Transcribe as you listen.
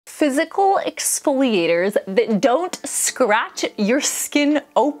physical exfoliators that don't scratch your skin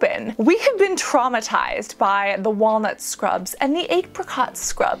open. We have been traumatized by the walnut scrubs and the apricot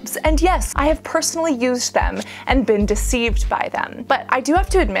scrubs, and yes, I have personally used them and been deceived by them. But I do have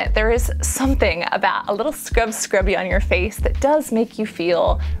to admit, there is something about a little scrubby on your face that does make you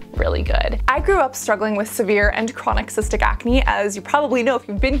feel really good. I grew up struggling with severe and chronic cystic acne, as you probably know if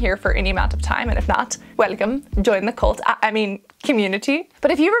you've been here for any amount of time, and if not, welcome, join the cult, community. But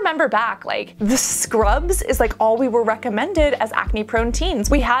if you remember back, like, the scrubs is like all we were recommended as acne-prone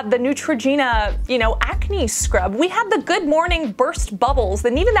teens. We had the Neutrogena, acne scrub. We had the Good Morning Burst Bubbles,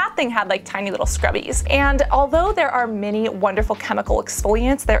 and even that thing had like tiny little scrubbies. And although there are many wonderful chemical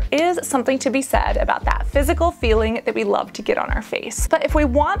exfoliants, there is something to be said about that physical feeling that we love to get on our face. But if we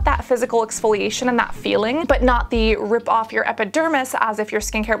want that physical exfoliation and that feeling, but not the rip off your epidermis as if your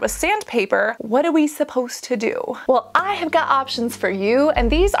skincare was sandpaper, what are we supposed to do? Well, I have got options for you, and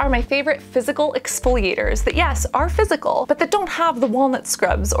these are my favorite physical exfoliators that, yes, are physical, but that don't have the walnut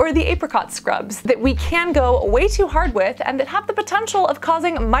scrubs or the apricot scrubs that we can go way too hard with and that have the potential of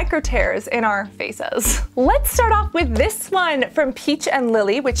causing micro tears in our faces. Let's start off with this one from Peach and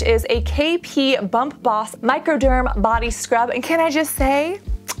Lily, which is a KP Bump Boss Microderm Body Scrub, and can I just say,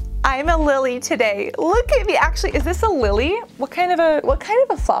 I'm a lily today. Look at me. Actually, is this a lily? What kind of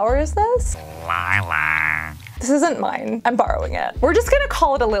a flower is this? Lilac. This isn't mine. I'm borrowing it. We're just gonna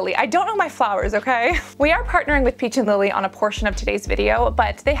call it a lily. I don't know my flowers, okay? We are partnering with Peach and Lily on a portion of today's video,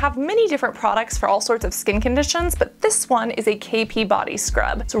 but they have many different products for all sorts of skin conditions, but this one is a KP body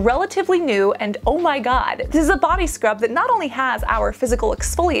scrub. It's relatively new, and oh my god, this is a body scrub that not only has our physical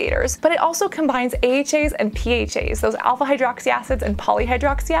exfoliators, but it also combines AHAs and PHAs, those alpha hydroxy acids and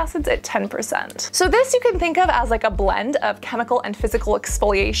polyhydroxy acids at 10%. So this you can think of as like a blend of chemical and physical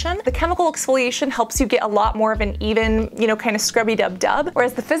exfoliation. The chemical exfoliation helps you get a lot more of an even, kind of scrubby dub,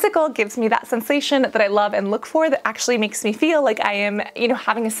 whereas the physical gives me that sensation that I love and look for that actually makes me feel like I am,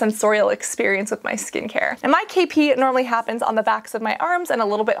 having a sensorial experience with my skincare. And my KP normally happens on the backs of my arms and a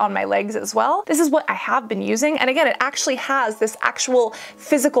little bit on my legs as well. This is what I have been using, and again, it actually has this actual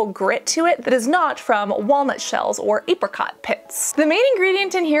physical grit to it that is not from walnut shells or apricot pits. The main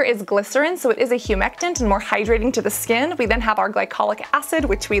ingredient in here is glycerin, so it is a humectant and more hydrating to the skin. We then have our glycolic acid,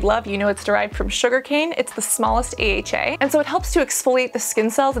 which we love. It's derived from sugarcane. It's the smallest AHA, and so it helps to exfoliate the skin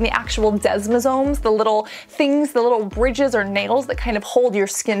cells and the actual desmosomes, the little things, the little bridges or nails that kind of hold your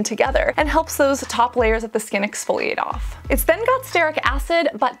skin together, and helps those top layers of the skin exfoliate off. It's then got stearic acid,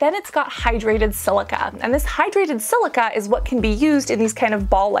 but then it's got hydrated silica, and this hydrated silica is what can be used in these kind of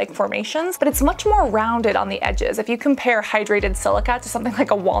ball-like formations, but it's much more rounded on the edges. If you compare hydrated silica to something like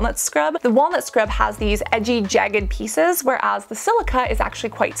a walnut scrub, the walnut scrub has these edgy, jagged pieces, whereas the silica is actually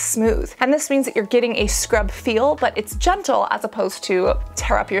quite smooth, and this means that you're getting a scrub feel, but it's gentle as opposed to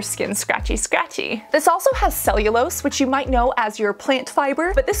tear up your skin scratchy. This also has cellulose, which you might know as your plant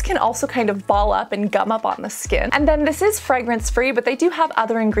fiber, but this can also kind of ball up and gum up on the skin. And then this is fragrance free, but they do have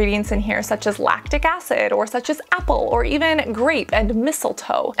other ingredients in here such as lactic acid, or such as apple, or even grape and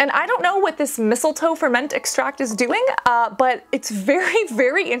mistletoe. And I don't know what this mistletoe ferment extract is doing, but it's very,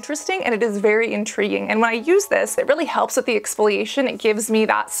 very interesting, and it is very intriguing. And when I use this, it really helps with the exfoliation. It gives me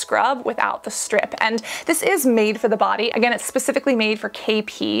that scrub without the strip. And this is made for the body. Again, it's specifically made for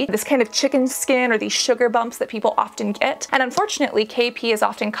KP, this kind of chicken skin or these sugar bumps that people often get. And unfortunately, KP is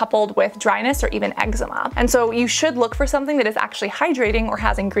often coupled with dryness or even eczema. And so you should look for something that is actually hydrating or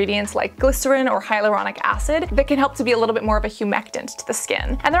has ingredients like glycerin or hyaluronic acid that can help to be a little bit more of a humectant to the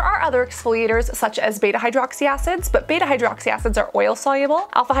skin. And there are other exfoliators such as beta hydroxy acids, but beta hydroxy acids are oil soluble,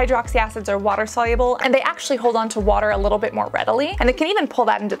 alpha hydroxy acids are water soluble, and they actually hold on to water a little bit more readily, and they can even pull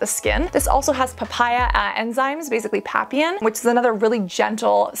that into the skin. This also has papaya enzymes, basically papain, which is another really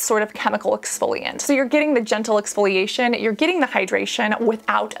gentle sort of chemical exfoliant. So you're getting the gentle exfoliation, you're getting the hydration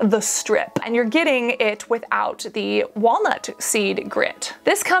without the strip, and you're getting it without the walnut seed grit.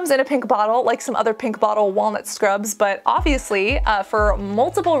 This comes in a pink bottle, like some other pink bottle walnut scrubs, but obviously for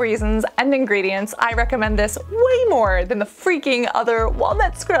multiple reasons and ingredients, I recommend this way more than the freaking other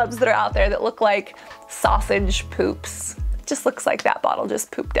walnut scrubs that are out there that look like sausage poops. It just looks like that bottle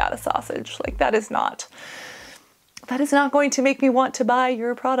just pooped out a sausage. Like, that is not going to make me want to buy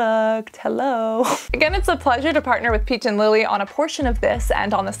your product. Hello. Again, it's a pleasure to partner with Peach and Lily on a portion of this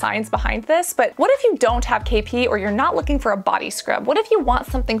and on the science behind this, but what if you don't have KP or you're not looking for a body scrub? What if you want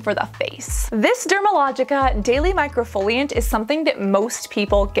something for the face? This Dermalogica Daily Microfoliant is something that most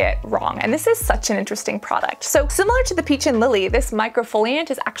people get wrong, and this is such an interesting product. So similar to the Peach and Lily, this Microfoliant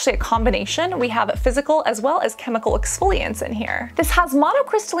is actually a combination. We have physical as well as chemical exfoliants in here. This has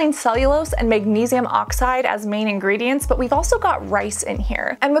monocrystalline cellulose and magnesium oxide as main ingredients, ingredients, but we've also got rice in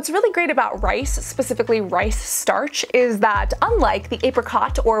here. And what's really great about rice, specifically rice starch, is that unlike the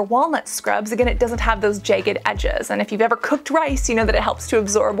apricot or walnut scrubs, again, it doesn't have those jagged edges. And if you've ever cooked rice, you know that it helps to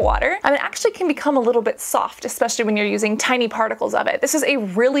absorb water. And it actually can become a little bit soft, especially when you're using tiny particles of it. This is a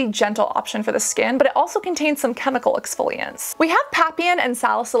really gentle option for the skin, but it also contains some chemical exfoliants. We have papain and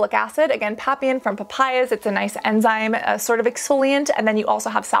salicylic acid. Again, papain from papayas, it's a nice enzyme sort of exfoliant. And then you also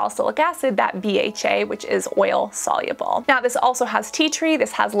have salicylic acid, that BHA, which is oil soluble. Now this also has tea tree,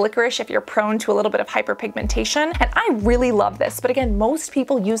 this has licorice if you're prone to a little bit of hyperpigmentation. And I really love this, but again, most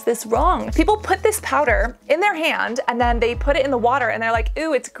people use this wrong. People put this powder in their hand and then they put it in the water and they're like,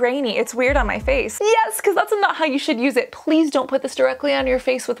 ooh, it's grainy, it's weird on my face. Yes, because that's not how you should use it. Please don't put this directly on your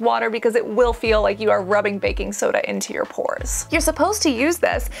face with water because it will feel like you are rubbing baking soda into your pores. You're supposed to use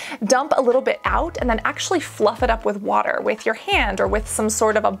this, dump a little bit out, and then actually fluff it up with water with your hand or with some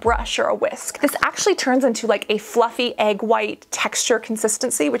sort of a brush or a whisk. This actually turns into like a fluffy egg white texture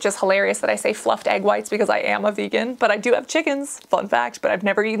consistency, which is hilarious that I say fluffed egg whites because I am a vegan, but I do have chickens. Fun fact, but I've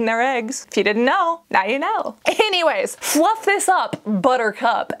never eaten their eggs. If you didn't know, now you know. Anyways, fluff this up,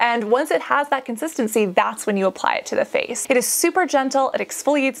 buttercup, and once it has that consistency, that's when you apply it to the face. It is super gentle, it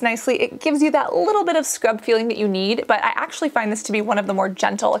exfoliates nicely, it gives you that little bit of scrub feeling that you need, but I actually find this to be one of the more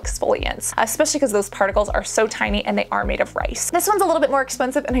gentle exfoliants, especially because those particles are so tiny and they are made of rice. This one's a little bit more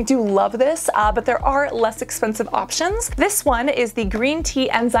expensive and I do love this, but there are less expensive options. This one is the Green Tea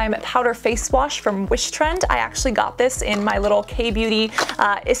Enzyme Powder Face Wash from Wishtrend. I actually got this in my little K-Beauty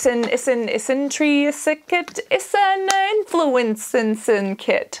Influencing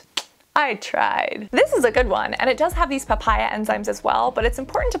kit. I tried. This is a good one, and it does have these papaya enzymes as well, but it's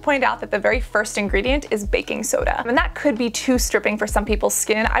important to point out that the very first ingredient is baking soda. And that could be too stripping for some people's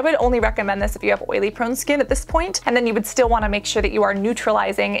skin. I would only recommend this if you have oily prone skin at this point, and then you would still want to make sure that you are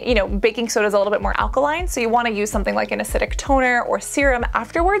neutralizing, you know, baking soda is a little bit more alkaline, so you want to use something like an acidic toner or serum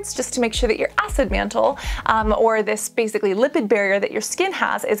afterwards just to make sure that your acid mantle, or this basically lipid barrier that your skin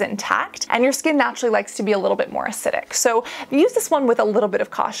has, is intact, and your skin naturally likes to be a little bit more acidic. So use this one with a little bit of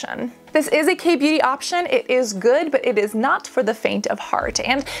caution. This is a K-Beauty option. It is good, but it is not for the faint of heart.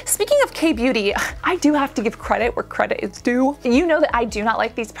 And speaking of K-Beauty, I do have to give credit where credit is due. You know that I do not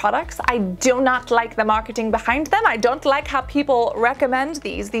like these products. I do not like the marketing behind them. I don't like how people recommend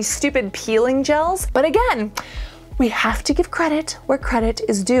these stupid peeling gels. But again, we have to give credit where credit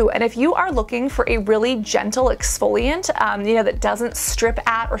is due. And if you are looking for a really gentle exfoliant, you know, that doesn't strip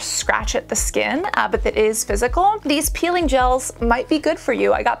at or scratch at the skin, but that is physical, these peeling gels might be good for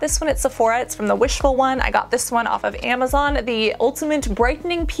you. I got this one at Sephora. It's from the Wishful one. I got this one off of Amazon, the Ultimate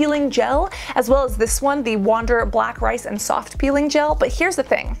Brightening Peeling Gel, as well as this one, the Wander Black Rice and Soft Peeling Gel. But here's the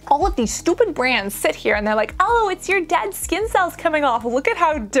thing. All of these stupid brands sit here and they're like, oh, it's your dead skin cells coming off. Look at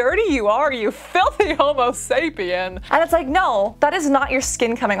how dirty you are, you filthy Homo sapien. And it's like, no, that is not your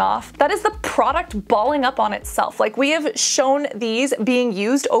skin coming off. That is the product balling up on itself. Like, we have shown these being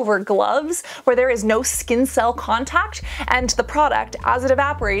used over gloves where there is no skin cell contact, and the product, as it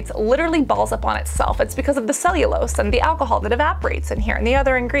evaporates, literally balls up on itself. It's because of the cellulose and the alcohol that evaporates in here and the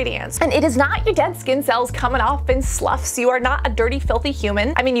other ingredients. And it is not your dead skin cells coming off in sloughs. You are not a dirty, filthy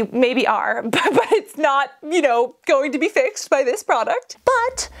human. I mean, you maybe are, but it's not, you know, going to be fixed by this product.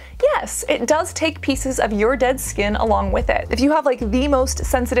 But yes, it does take pieces of your dead skin along with it. If you have like the most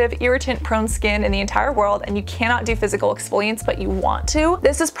sensitive, irritant prone skin in the entire world and you cannot do physical exfoliants but you want to,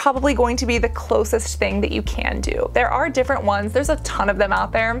 this is probably going to be the closest thing that you can do. There are different ones, there's a ton of them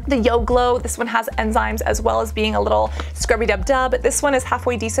out there. The Yo Glow, this one has enzymes as well as being a little scrubby dub dub. This one is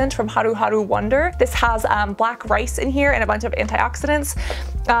halfway decent from Haru Wonder. This has black rice in here and a bunch of antioxidants.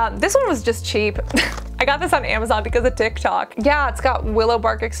 This one was just cheap. I got this on Amazon because of TikTok. Yeah, it's got willow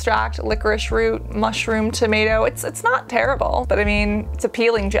bark extract, licorice root, mushroom, tomato. It's not terrible, but I mean, it's a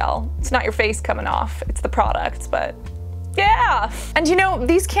peeling gel. It's not your face coming off, it's the product, but yeah. And you know,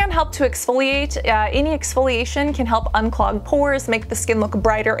 these can help to exfoliate. Any exfoliation can help unclog pores, make the skin look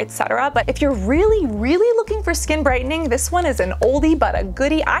brighter, etc. But if you're really looking for skin brightening, this one is an oldie but a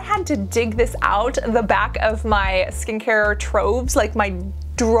goodie. I had to dig this out the back of my skincare troves, like my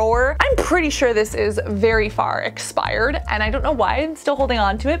drawer. I'm pretty sure this is very far expired, and I don't know why I'm still holding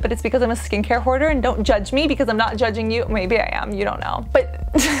on to it, but it's because I'm a skincare hoarder, and don't judge me because I'm not judging you. Maybe I am, you don't know. But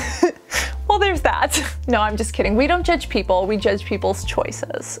well, there's that. No, I'm just kidding. We don't judge people, we judge people's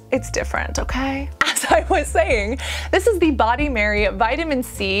choices. It's different, okay? As I was saying, this is the Body Mary Vitamin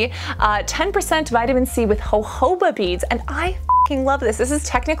C, 10% vitamin C with jojoba beads, and I fucking love this. This is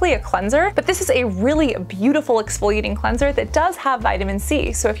technically a cleanser, but this is a really beautiful exfoliating cleanser that does have vitamin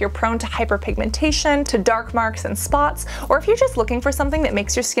C. So if you're prone to hyperpigmentation, to dark marks and spots, or if you're just looking for something that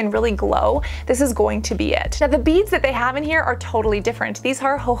makes your skin really glow, this is going to be it. Now the beads that they have in here are totally different. These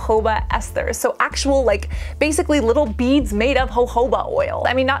are jojoba esters, so actual like basically little beads made of jojoba oil.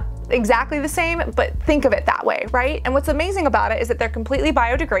 I mean, not exactly the same, but think of it that way, right? And what's amazing about it is that they're completely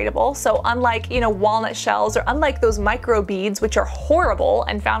biodegradable. So unlike, you know, walnut shells, or unlike those micro beads, which are horrible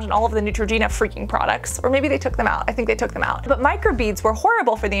and found in all of the Neutrogena freaking products, or maybe they took them out. I think they took them out. But micro beads were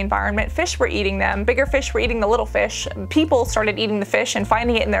horrible for the environment. Fish were eating them. Bigger fish were eating the little fish. People started eating the fish and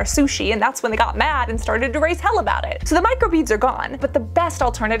finding it in their sushi, and that's when they got mad and started to raise hell about it. So the micro beads are gone. But the best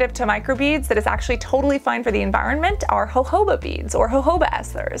alternative to micro beads that is actually totally fine for the environment are jojoba beads, or jojoba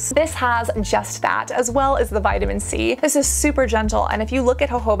esters. This has just that, as well as the vitamin C. This is super gentle, and if you look at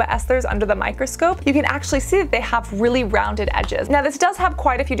jojoba esters under the microscope, you can actually see that they have really rounded edges. Now this does have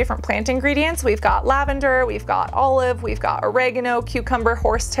quite a few different plant ingredients. We've got lavender, we've got olive, we've got oregano, cucumber,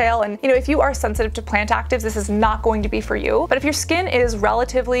 horsetail, and you know, if you are sensitive to plant actives, this is not going to be for you. But if your skin is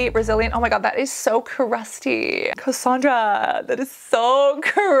relatively resilient, oh my god, that is so crusty. Cassandra, that is so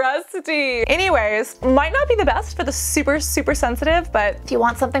crusty. Anyways, might not be the best for the super sensitive, but if you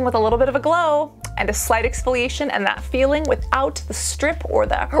want something with a little bit of a glow and a slight exfoliation and that feeling without the strip or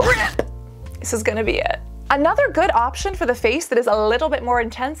the rip, this is gonna be it. Another good option for the face that is a little bit more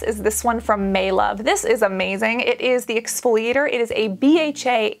intense is this one from MaeLove. This is amazing. It is the Exfoliator. It is a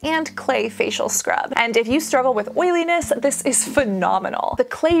BHA and clay facial scrub. And if you struggle with oiliness, this is phenomenal. The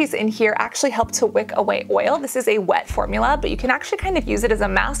clays in here actually help to wick away oil. This is a wet formula, but you can actually kind of use it as a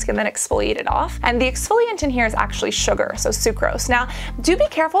mask and then exfoliate it off. And the exfoliant in here is actually sugar, so sucrose. Now, do be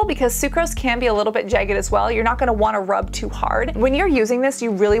careful because sucrose can be a little bit jagged as well. You're not gonna wanna rub too hard. When you're using this,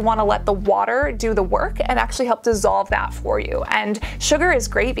 you really wanna let the water do the work and actually help dissolve that for you. And sugar is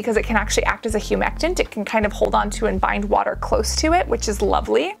great because it can actually act as a humectant. It can kind of hold on to and bind water close to it, which is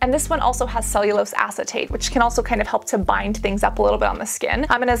lovely. And this one also has cellulose acetate, which can also kind of help to bind things up a little bit on the skin.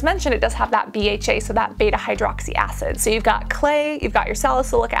 And as mentioned, it does have that BHA, so that beta hydroxy acid. So you've got clay, you've got your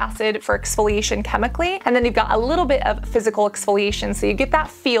salicylic acid for exfoliation chemically, and then you've got a little bit of physical exfoliation, so you get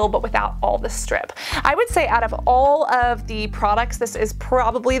that feel but without all the strip. I would say out of all of the products, this is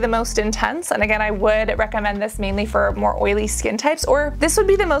probably the most intense. And again, I would recommend this mainly for more oily skin types, or this would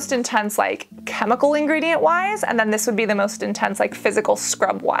be the most intense like chemical ingredient wise, and then this would be the most intense like physical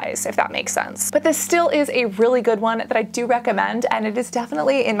scrub wise, if that makes sense. But this still is a really good one that I do recommend, and it is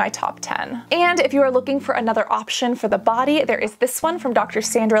definitely in my top 10. And if you are looking for another option for the body, there is this one from Dr.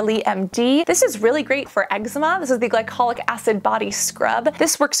 Sandra Lee MD. This is really great for eczema. This is the Glycolic Acid Body Scrub.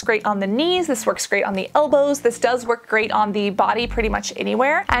 This works great on the knees, this works great on the elbows, this does work great on the body pretty much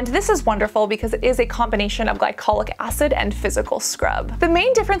anywhere. And this is wonderful because it is a combination of glycolic acid and physical scrub. The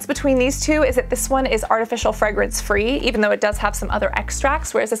main difference between these two is that this one is artificial fragrance free, even though it does have some other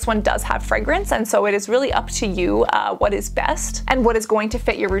extracts, whereas this one does have fragrance, and so it is really up to you what is best and what is going to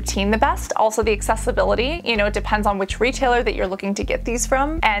fit your routine the best. Also the accessibility, you know, it depends on which retailer that you're looking to get these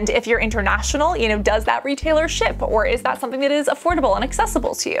from, and if you're international, you know, does that retailer ship, or is that something that is affordable and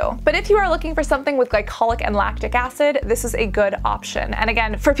accessible to you? But if you are looking for something with glycolic and lactic acid, this is a good option. And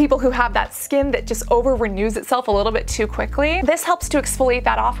again, for people who have that skin that just over renews itself a little bit too quickly, this helps to exfoliate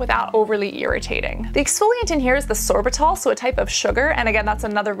that off without overly irritating. The exfoliant in here is the sorbitol, so a type of sugar, and again, that's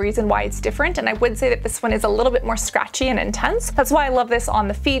another reason why it's different, and I would say that this one is a little bit more scratchy and intense. That's why I love this on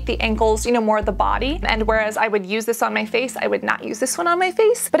the feet, the ankles, you know, more of the body, and whereas I would use this on my face, I would not use this one on my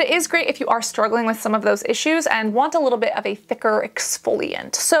face, but it is great if you are struggling with some of those issues and want a little bit of a thicker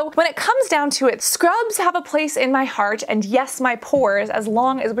exfoliant. So when it comes down to it, scrubs have a place in my heart, and yes, my pores, as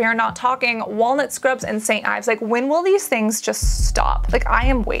long as we are not talking walnut scrubs and St. Ives. Like, when will these things just stop? Like, I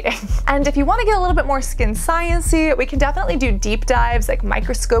am waiting. And if you want to get a little bit more skin sciencey, we can definitely do deep dives, like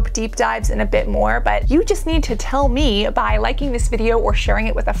microscope deep dives in a bit more, but you just need to tell me by liking this video or sharing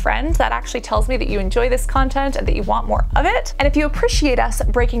it with a friend. That actually tells me that you enjoy this content and that you want more of it. And if you appreciate us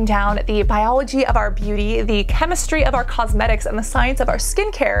breaking down the biology of our beauty, the chemistry of our cosmetics, and the science of our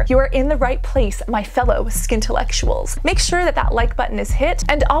skincare, you are in the right place, my fellow skintellectuals. Make sure that that like button is hit,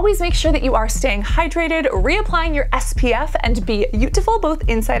 and always make sure that you are staying hydrated, reapplying your SPF, and be beautiful both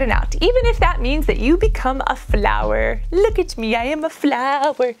inside and out, even if that means that you become a flower. Look at me, I am a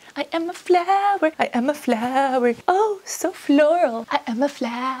flower. I am a flower. I am a flower. Oh, so floral. I am a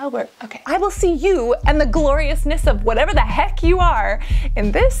flower. Okay, I will see you and the gloriousness of whatever the heck you are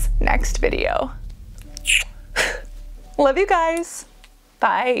in this next video. Love you guys.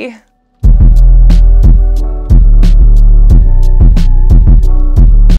 Bye.